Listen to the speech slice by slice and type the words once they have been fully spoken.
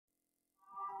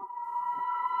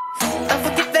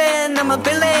Unforgiven, I'm a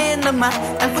villain, I'm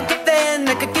unforgiven.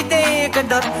 내가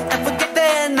기대했던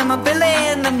unforgiven, I'm a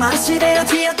villain, I'm 시대로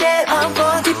기억해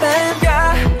unforgiven.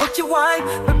 Yeah, what you want?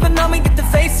 Ripping on me, get the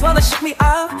face, wanna shake me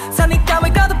up. 산이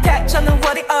따위 가도 patch, I know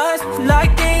what it is.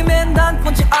 Like demon, 난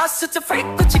뭔지 알 such a freak,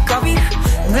 그치 거위.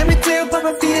 Let me tell you about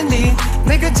my feeling.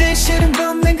 내가 제일 싫은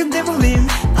건 난 근데 불림.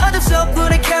 어둠속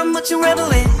불에 count what you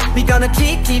reveling. We gonna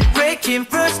keep breaking,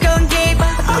 first gon' give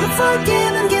up.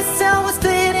 Unforgiven, guess I was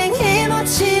bleeding.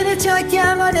 힘없이를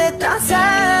져야만 했던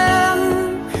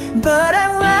삶. But I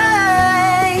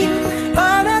wait.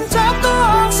 바란 적도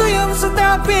없어 용서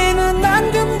따위는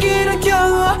난 금기를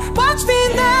겨워. Watch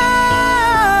me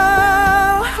now,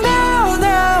 now,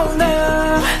 now,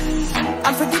 now.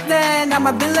 Unforgiven, I'm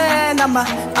a villain, I'm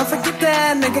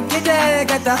unforgiven. 내가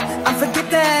기대했던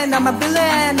unforgiven, I'm a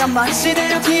villain, I'm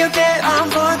시대로 기억해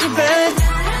unforgiven.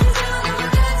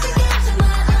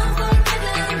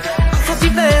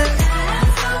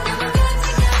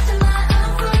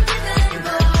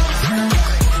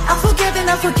 Unforgiven,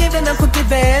 unforgiven,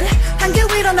 unforgiven. 한길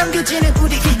위로 남겨지는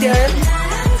우리 이들.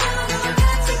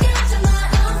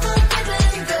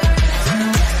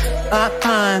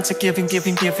 giving,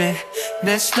 giving, giving.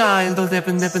 내 스타일도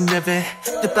never, never, never.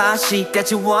 내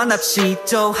방식까지 원없이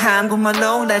또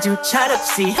한국말로 나중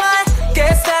차렵시.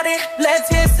 Get started, let's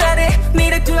get started.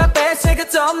 미래 두 앞에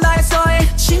새겨져 나의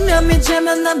소리. 신념이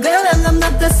재면 난 villain, I'm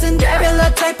not the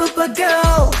Cinderella type of a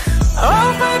girl.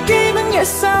 Unforgiven,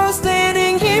 yes I was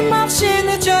bleeding. 힘없이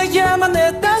늦어야만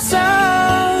했던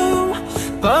삶.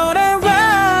 But I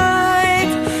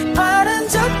right. 바른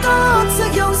적도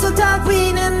없어 용서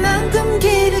따위는 난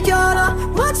금기를 걸어.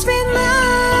 Watch me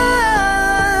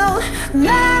now,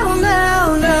 now,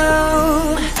 now,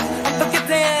 now.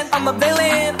 Unforgiven, I'm a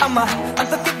villain, I'm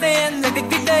unforgiven. 내가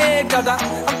기대거든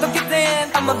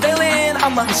unforgiven, I'm a villain,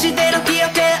 I'm 시대로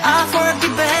기억해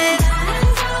unforgiven.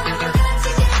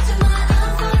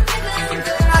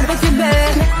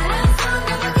 Unforgiven,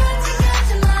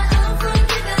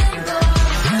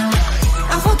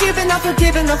 unforgiven,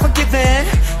 unforgiven, unforgiven.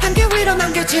 한길 위로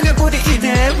남겨지는 우리 이름.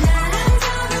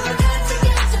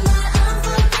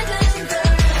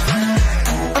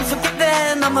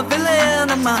 Unforgiven, I'm a villain,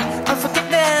 I'm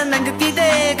unforgiven. 난 그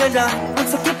기대거든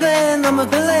unforgiven, I'm a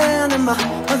villain, I'm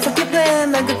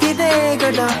unforgiven. 난 그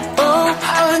기대거든. Oh,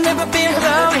 I will never be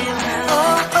alone.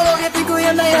 Oh,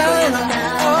 해피구야 나야.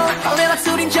 Oh, 내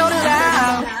목소린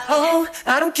저리라. Oh,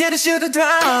 I don't care to shoot the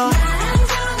drum.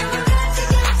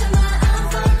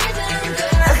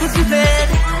 Unforgiven,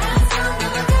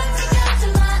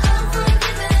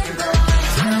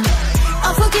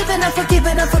 unforgiven,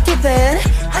 unforgiven, unforgiven.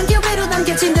 한길 위로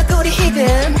남겨진 내 꼬리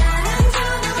이름.